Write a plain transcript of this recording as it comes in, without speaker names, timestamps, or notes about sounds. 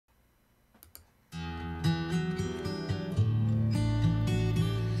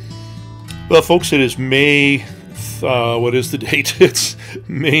Well, folks, it is May, what is the date? It's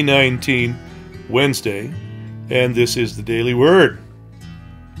May 19, Wednesday, and this is the Daily Word.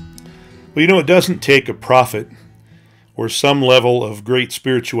 Well, you know, it doesn't take a prophet or some level of great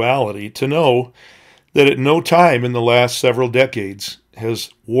spirituality to know that at no time in the last several decades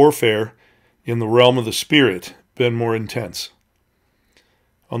has warfare in the realm of the Spirit been more intense.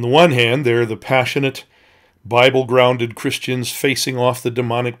 On the one hand, there are the passionate, Bible-grounded Christians facing off the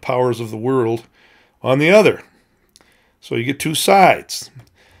demonic powers of the world on the other. So you get two sides.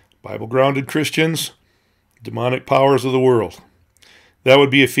 Bible-grounded Christians, demonic powers of the world. That would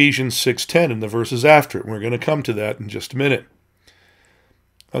be Ephesians 6:10 and the verses after it. We're going to come to that in just a minute.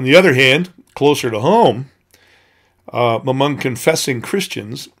 On the other hand, closer to home, among confessing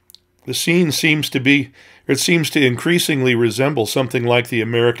Christians, the scene seems to increasingly resemble something like the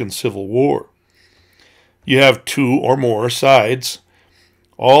American Civil War. You have two or more sides,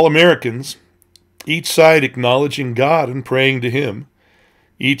 all Americans, each side acknowledging God and praying to Him,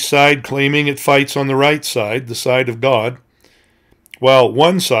 each side claiming it fights on the right side, the side of God, while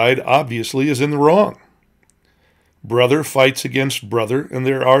one side obviously is in the wrong. Brother fights against brother, and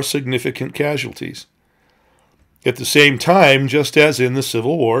there are significant casualties. At the same time, just as in the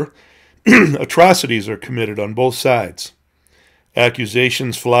Civil War, atrocities are committed on both sides.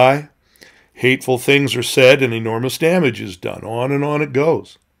 Accusations fly, hateful things are said, and enormous damage is done. On and on it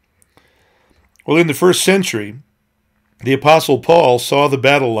goes. Well, in the first century, the Apostle Paul saw the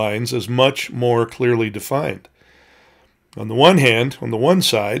battle lines as much more clearly defined. On the one hand, on the one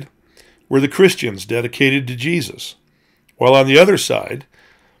side, were the Christians dedicated to Jesus, while on the other side,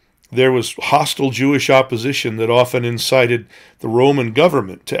 there was hostile Jewish opposition that often incited the Roman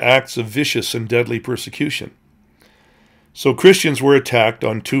government to acts of vicious and deadly persecution. So Christians were attacked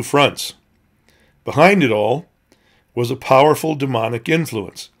on two fronts. Behind it all was a powerful demonic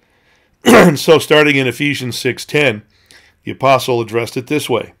influence. And so starting in Ephesians 6:10, the apostle addressed it this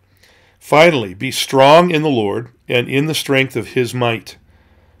way: "Finally, be strong in the Lord and in the strength of His might.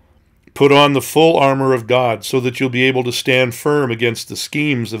 Put on the full armor of God so that you'll be able to stand firm against the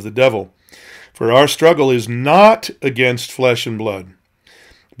schemes of the devil. For our struggle is not against flesh and blood,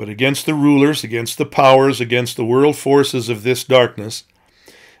 but against the rulers, against the powers, against the world forces of this darkness,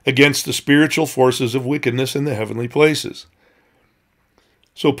 against the spiritual forces of wickedness in the heavenly places."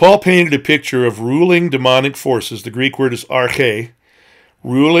 So Paul painted a picture of ruling demonic forces. The Greek word is arche.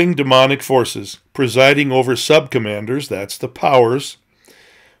 Ruling demonic forces, presiding over subcommanders, that's the powers,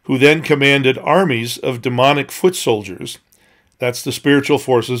 who then commanded armies of demonic foot soldiers, that's the spiritual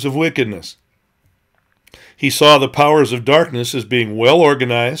forces of wickedness. He saw the powers of darkness as being well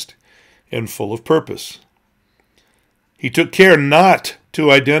organized and full of purpose. He took care not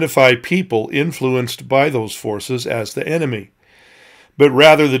to identify people influenced by those forces as the enemy, but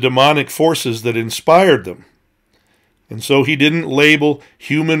rather the demonic forces that inspired them. And so he didn't label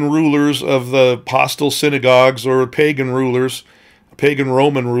human rulers of the hostile synagogues or pagan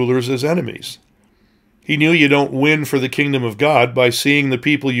Roman rulers as enemies. He knew you don't win for the kingdom of God by seeing the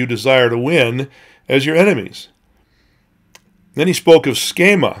people you desire to win as your enemies. Then he spoke of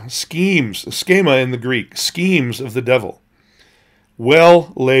schema in the Greek, schemes of the devil.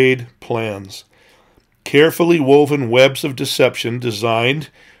 Well-laid plans, carefully woven webs of deception designed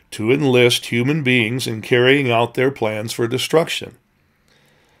to enlist human beings in carrying out their plans for destruction.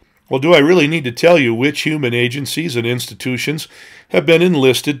 Well, do I really need to tell you which human agencies and institutions have been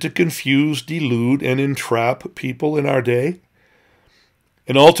enlisted to confuse, delude, and entrap people in our day?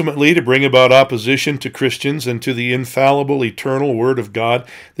 And ultimately to bring about opposition to Christians and to the infallible, eternal Word of God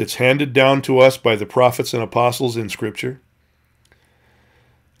that's handed down to us by the prophets and apostles in Scripture?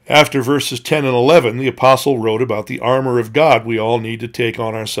 After verses 10 and 11, the apostle wrote about the armor of God we all need to take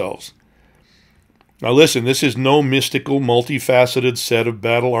on ourselves. Now listen, this is no mystical, multifaceted set of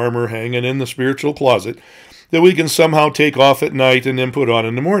battle armor hanging in the spiritual closet that we can somehow take off at night and then put on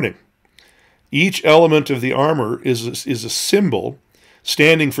in the morning. Each element of the armor is a symbol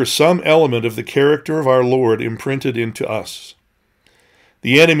standing for some element of the character of our Lord imprinted into us.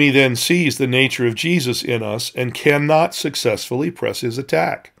 The enemy then sees the nature of Jesus in us and cannot successfully press his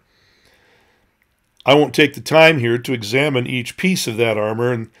attack. I won't take the time here to examine each piece of that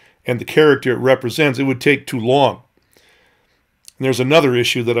armor and the character it represents. It would take too long. And there's another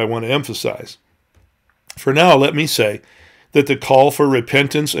issue that I want to emphasize. For now, let me say that the call for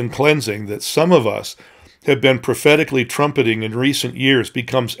repentance and cleansing that some of us have been prophetically trumpeting in recent years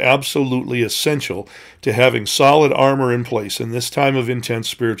becomes absolutely essential to having solid armor in place in this time of intense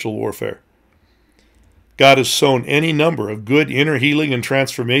spiritual warfare. God has sown any number of good inner healing and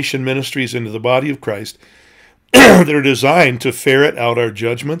transformation ministries into the body of Christ that are designed to ferret out our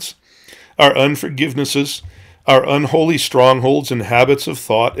judgments, our unforgivenesses, our unholy strongholds and habits of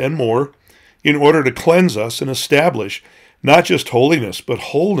thought, and more, in order to cleanse us and establish not just holiness, but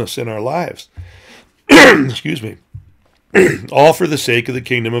wholeness in our lives. Excuse me. All for the sake of the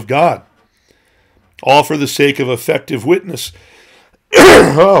kingdom of God. All for the sake of effective witness.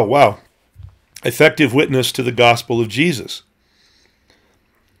 Oh, wow. Effective witness to the gospel of Jesus.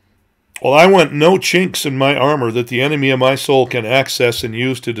 Well, I want no chinks in my armor that the enemy of my soul can access and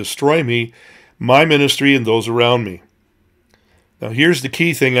use to destroy me, my ministry, and those around me. Now, here's the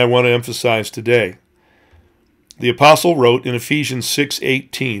key thing I want to emphasize today. The apostle wrote in Ephesians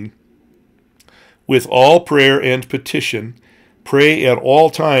 6:18, "With all prayer and petition, pray at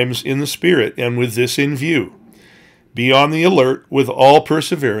all times in the Spirit, and with this in view. Be on the alert with all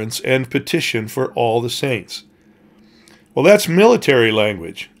perseverance and petition for all the saints." Well, that's military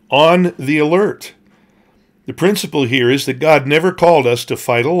language. On the alert. The principle here is that God never called us to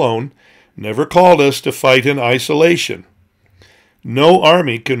fight alone, never called us to fight in isolation. No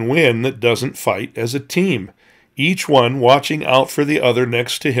army can win that doesn't fight as a team, each one watching out for the other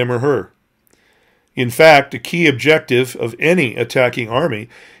next to him or her. In fact, a key objective of any attacking army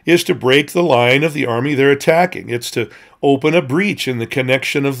is to break the line of the army they're attacking. It's to open a breach in the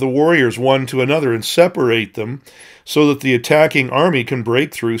connection of the warriors one to another and separate them so that the attacking army can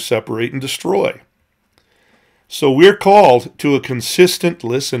break through, separate, and destroy. So we're called to a consistent,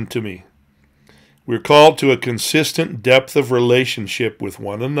 listen to me, we're called to a consistent depth of relationship with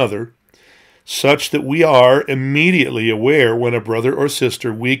one another, such that we are immediately aware when a brother or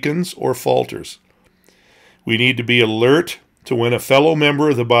sister weakens or falters. We need to be alert to when a fellow member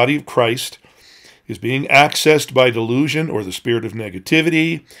of the body of Christ is being accessed by delusion or the spirit of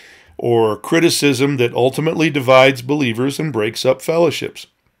negativity or criticism that ultimately divides believers and breaks up fellowships.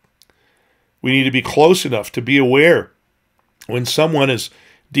 We need to be close enough to be aware when someone is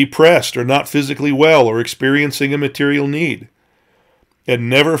depressed or not physically well or experiencing a material need, and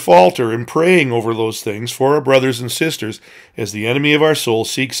never falter in praying over those things for our brothers and sisters as the enemy of our soul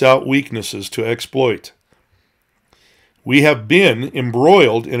seeks out weaknesses to exploit. We have been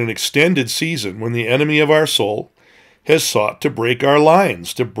embroiled in an extended season when the enemy of our soul has sought to break our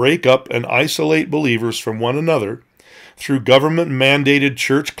lines, to break up and isolate believers from one another through government-mandated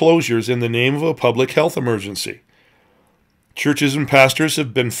church closures in the name of a public health emergency. Churches and pastors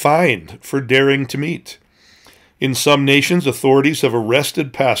have been fined for daring to meet. In some nations, authorities have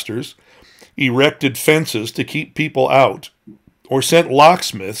arrested pastors, erected fences to keep people out, or sent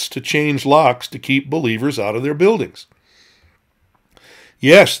locksmiths to change locks to keep believers out of their buildings.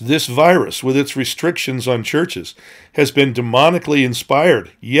 Yes, this virus, with its restrictions on churches, has been demonically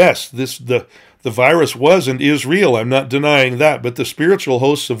inspired. Yes, the virus was and is real. I'm not denying that. But the spiritual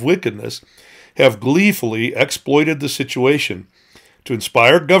hosts of wickedness have gleefully exploited the situation to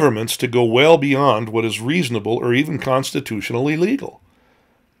inspire governments to go well beyond what is reasonable or even constitutionally legal.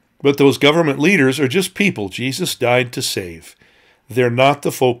 But those government leaders are just people Jesus died to save. They're not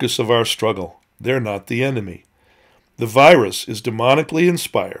the focus of our struggle. They're not the enemy. The virus is demonically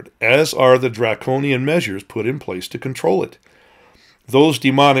inspired, as are the draconian measures put in place to control it. Those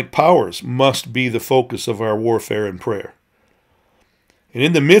demonic powers must be the focus of our warfare and prayer. And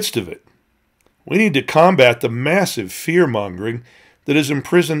in the midst of it, we need to combat the massive fear-mongering that has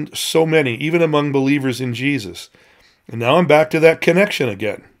imprisoned so many, even among believers in Jesus. And now I'm back to that connection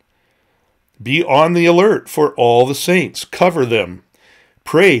again. Be on the alert for all the saints. Cover them.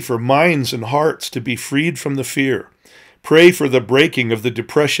 Pray for minds and hearts to be freed from the fear. Pray for the breaking of the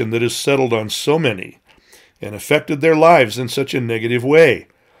depression that has settled on so many and affected their lives in such a negative way.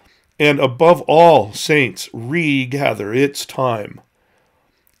 And above all, saints, regather. It's time.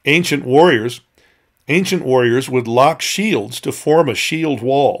 Ancient warriors would lock shields to form a shield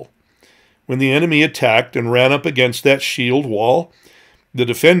wall. When the enemy attacked and ran up against that shield wall, the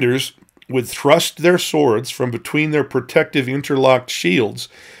defenders would thrust their swords from between their protective interlocked shields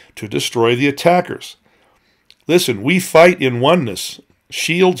to destroy the attackers. Listen, we fight in oneness,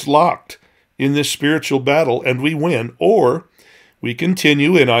 shields locked in this spiritual battle, and we win, or we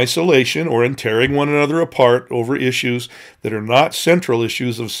continue in isolation or in tearing one another apart over issues that are not central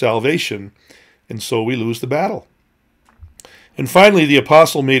issues of salvation, and so we lose the battle. And finally, the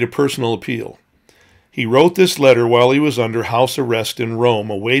apostle made a personal appeal. He wrote this letter while he was under house arrest in Rome,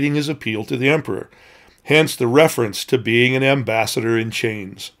 awaiting his appeal to the emperor, hence the reference to being an ambassador in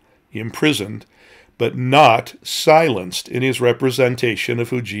chains, imprisoned, but not silenced in his representation of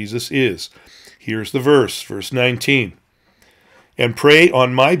who Jesus is. Here's the verse 19. "And pray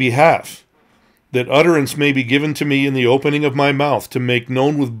on my behalf, that utterance may be given to me in the opening of my mouth, to make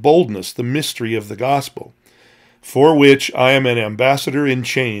known with boldness the mystery of the gospel, for which I am an ambassador in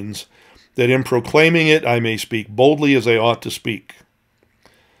chains, that in proclaiming it I may speak boldly as I ought to speak.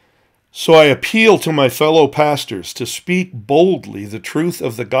 So I appeal to my fellow pastors to speak boldly the truth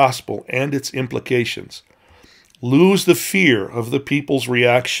of the gospel and its implications. Lose the fear of the people's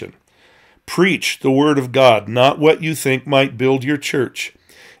reaction. Preach the word of God, not what you think might build your church,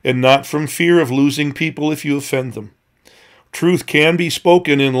 and not from fear of losing people if you offend them. Truth can be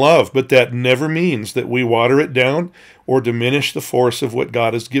spoken in love, but that never means that we water it down or diminish the force of what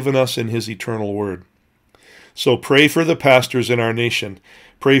God has given us in His eternal word. So pray for the pastors in our nation.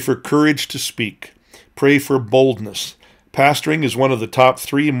 Pray for courage to speak. Pray for boldness. Pastoring is one of the top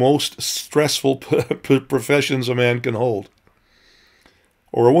 3 most stressful professions a man can hold,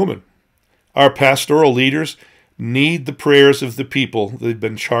 or a woman. Our pastoral leaders need the prayers of the people they've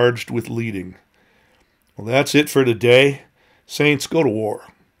been charged with leading. Well, that's it for today. Saints, go to war,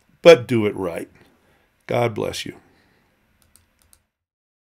 but do it right. God bless you.